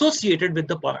associated with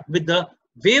the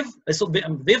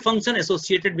wave function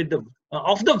associated with the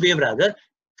of the wave rather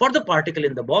for the particle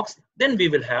in the box, then we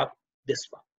will have this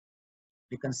one.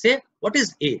 We can say what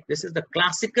is A? This is the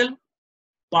classical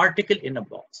particle in a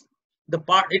box.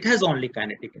 It has only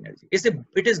kinetic energy.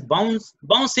 It is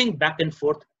bouncing back and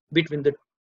forth between the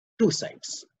two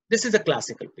sides. This is a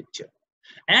classical picture.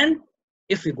 And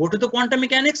if we go to the quantum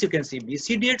mechanics, you can see B,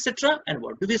 C, D, etc. And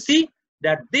what do we see?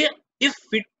 That if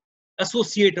we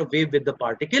associate a wave with the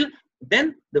particle,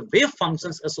 then the wave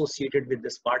functions associated with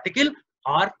this particle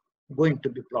are going to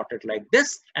be plotted like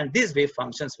this, and these wave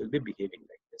functions will be behaving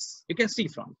like this. You can see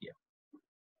from here.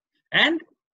 And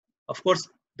of course,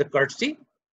 the curtsy.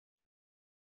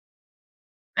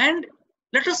 And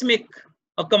let us make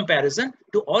a comparison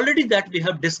to already that we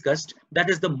have discussed, that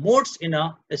is the modes in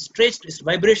a stretched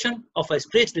vibration of a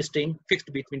stretched string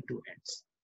fixed between two ends.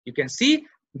 You can see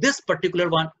this particular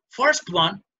one, first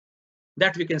one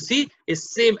that we can see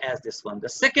is same as this one. The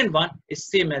second one is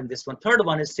same as this one. Third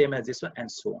one is same as this one,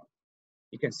 and so on.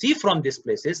 You can see from these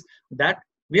places that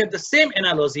we have the same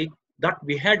analogy that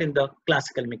we had in the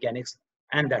classical mechanics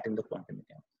and that in the quantum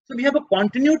mechanics. So we have a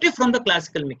continuity from the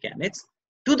classical mechanics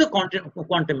to the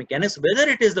quantum mechanics, whether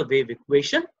it is the wave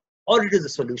equation, or it is the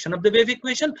solution of the wave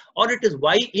equation, or it is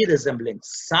YE resembling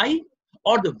psi,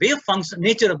 or the wave function,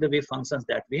 nature of the wave functions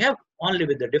that we have, only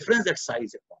with the difference that psi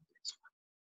is a complex one.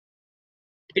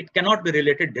 It cannot be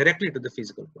related directly to the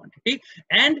physical quantity.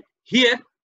 And here,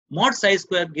 mod psi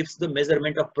square gives the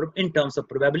measurement of in terms of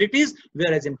probabilities,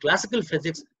 whereas in classical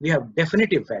physics, we have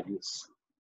definitive values.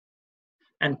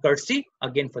 And courtesy,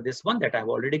 again for this one that I have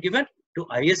already given, to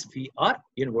ISVR,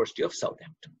 University of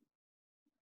Southampton.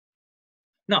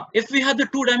 Now, if we have the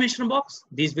two-dimensional box,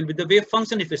 these will be the wave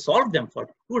function. If we solve them for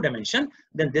two-dimension,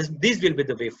 then these will be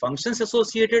the wave functions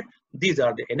associated. These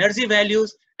are the energy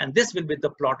values, and this will be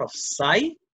the plot of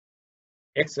psi,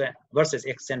 x versus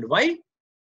x and y.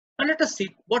 And let us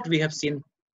see what we have seen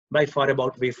by far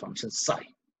about wave function psi.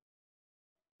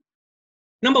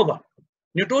 Number one,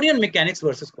 Newtonian mechanics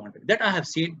versus quantum. That I have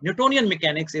seen. Newtonian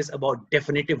mechanics is about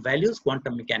definitive values.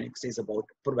 Quantum mechanics is about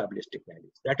probabilistic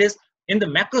values. That is, in the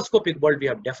macroscopic world, we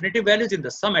have definitive values. In the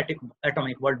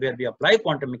subatomic world, where we apply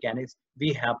quantum mechanics,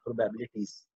 we have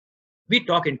probabilities. We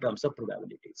talk in terms of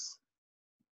probabilities.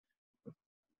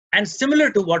 And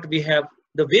similar to what we have,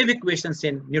 the wave equations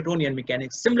in Newtonian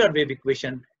mechanics, similar wave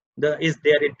equation is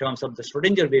there in terms of the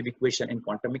Schrödinger wave equation in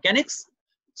quantum mechanics.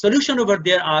 Solution over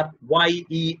there are y,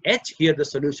 e, h. Here the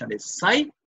solution is psi.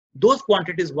 Those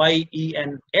quantities y, e,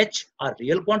 and h are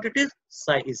real quantities.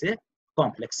 Psi is a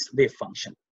complex wave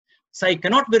function. Psi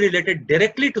cannot be related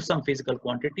directly to some physical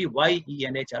quantity. Y, e,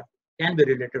 and h can be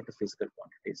related to physical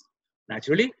quantities.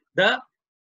 Naturally, the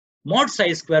mod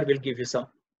psi square will give you some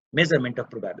measurement of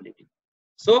probability.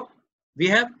 So we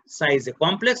have psi is a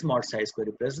complex, mod psi square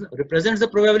represents the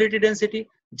probability density,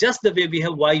 just the way we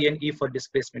have y and e for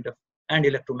displacement of and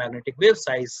electromagnetic wave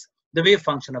size, the wave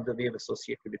function of the wave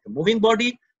associated with the moving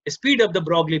body. The speed of the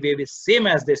Broglie wave is same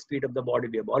as the speed of the body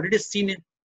we have already seen it.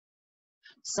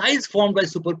 Psi is formed by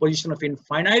superposition of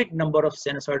infinite number of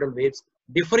sinusoidal waves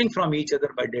differing from each other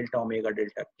by delta omega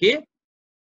delta k.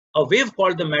 A wave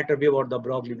called the matter wave or the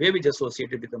Broglie wave is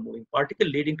associated with the moving particle,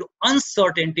 leading to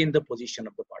uncertainty in the position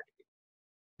of the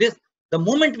particle. The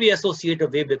moment we associate a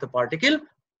wave with a particle,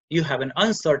 you have an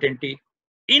uncertainty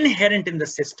inherent in the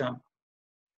system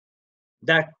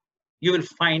that you will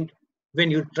find when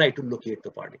you try to locate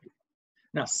the particle.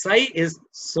 Now, psi is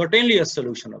certainly a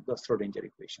solution of the Schrödinger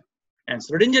equation. And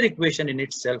Schrödinger equation in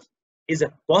itself is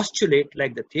a postulate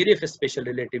like the theory of special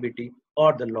relativity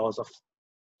or the laws of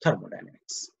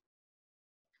thermodynamics.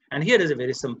 And here is a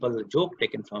very simple joke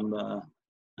taken from,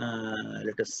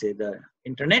 let us say, the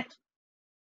internet.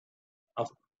 A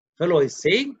fellow is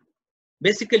saying,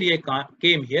 basically, I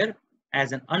came here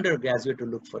as an undergraduate to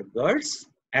look for girls,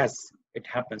 as it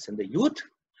happens in the youth,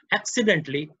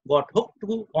 accidentally got hooked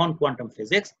on quantum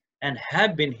physics and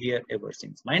have been here ever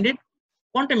since. Mind it,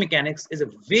 quantum mechanics is a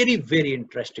very, very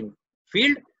interesting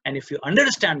field. And if you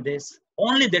understand this,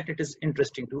 only that it is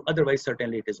interesting to, otherwise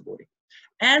certainly it is boring.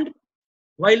 And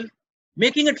while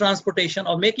making a transportation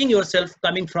or making yourself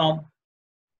coming from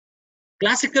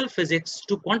classical physics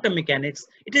to quantum mechanics,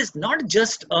 it is not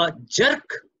just a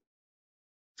jerk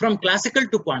from classical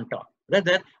to quantum.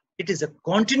 Rather, it is a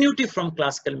continuity from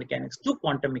classical mechanics to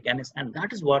quantum mechanics, and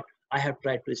that is what I have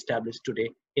tried to establish today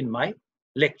in my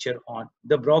lecture on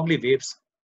the Broglie waves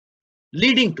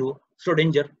leading to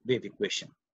Schrödinger wave equation.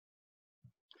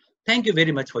 Thank you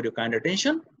very much for your kind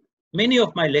attention. Many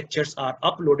of my lectures are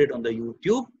uploaded on the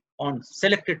YouTube on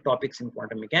selected topics in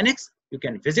quantum mechanics. You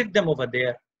can visit them over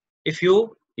there. If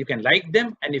you can like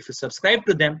them, and if you subscribe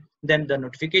to them, then the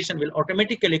notification will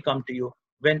automatically come to you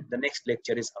when the next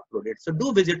lecture is uploaded. So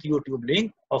do visit YouTube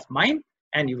link of mine,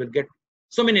 and you will get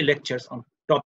so many lectures on